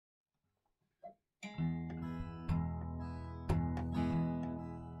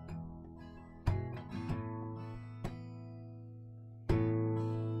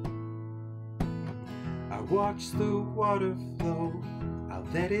watch the water flow. I'll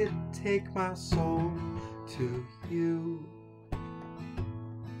let it take my soul to you.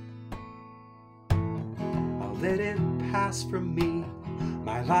 I'll let it pass from me,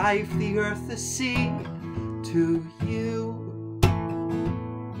 my life, the earth, the sea, to you.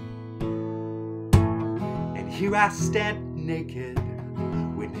 And here I stand naked,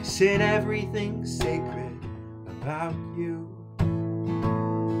 witnessing everything sacred about you.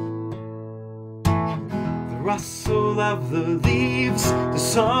 The rustle of the leaves, the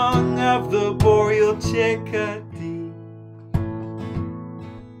song of the boreal chickadee.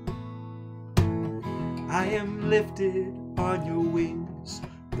 I am lifted on your wings,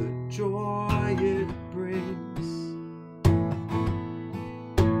 the joy it brings.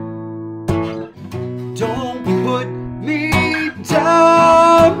 Don't put me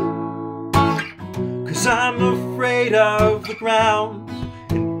down, 'cause I'm afraid of the ground,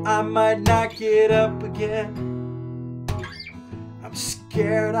 and I might not get up again. I'm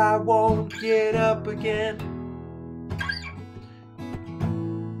scared I won't get up again.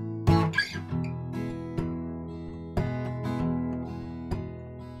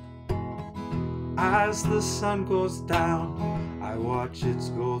 As the sun goes down, I watch its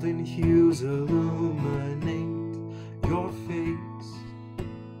golden hues illuminate your face.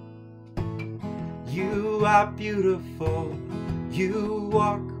 You are beautiful, you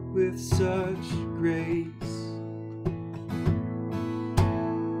walk with such grace.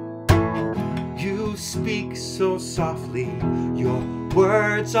 You speak so softly, your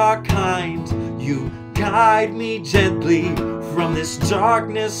words are kind. You guide me gently from this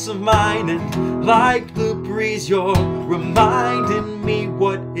darkness of mine, and like the breeze you're reminding me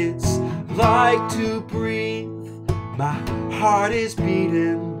what it's like to breathe. My heart is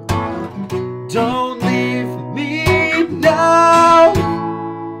beating. Don't leave me now,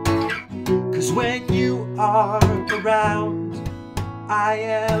 'cause when you are around, I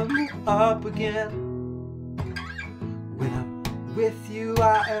am up again. When I'm with you,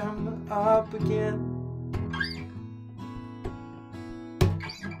 I am up again.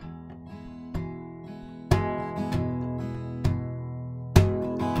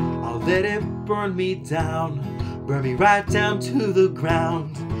 I'll let it burn me down, burn me right down to the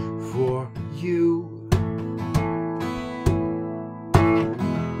ground for you.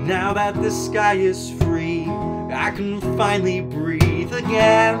 Now that the sky is free, I can finally breathe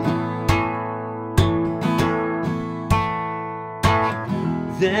again.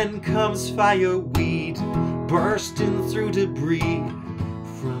 Then comes fireweed, bursting through debris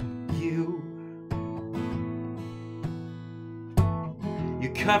from you. You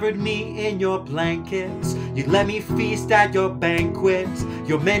covered me in your blankets, you let me feast at your banquet.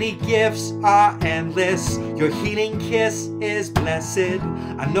 Your many gifts are endless, your healing kiss is blessed.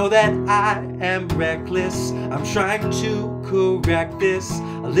 I know that I am reckless, I'm trying to correct this.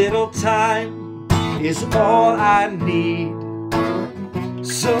 A little time is all I need,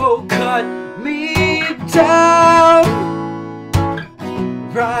 so cut me down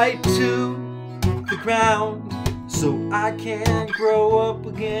right to the ground, so I can grow up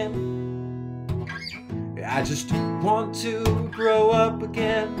again. I just want to grow up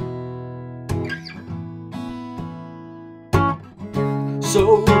again.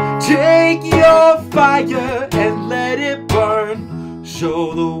 So take your fire and let it burn.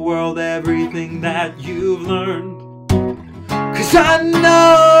 Show the world everything that you've learned. 'Cause I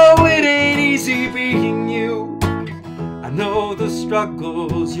know it ain't easy being you. I know the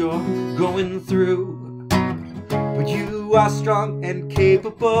struggles you're going through, but you are strong and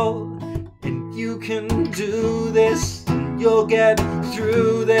capable, and you can do this, you'll get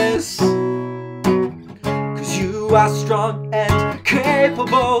through this. 'Cause you are strong and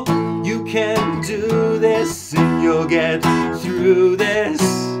capable, you can do this, and you'll get through this.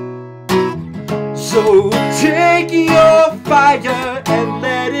 So take your fire and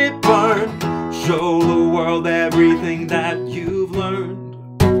let it burn. Show the world everything that you've learned.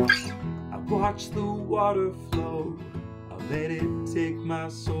 I watch the water flow, I'll let it take my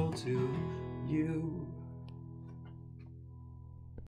soul to you.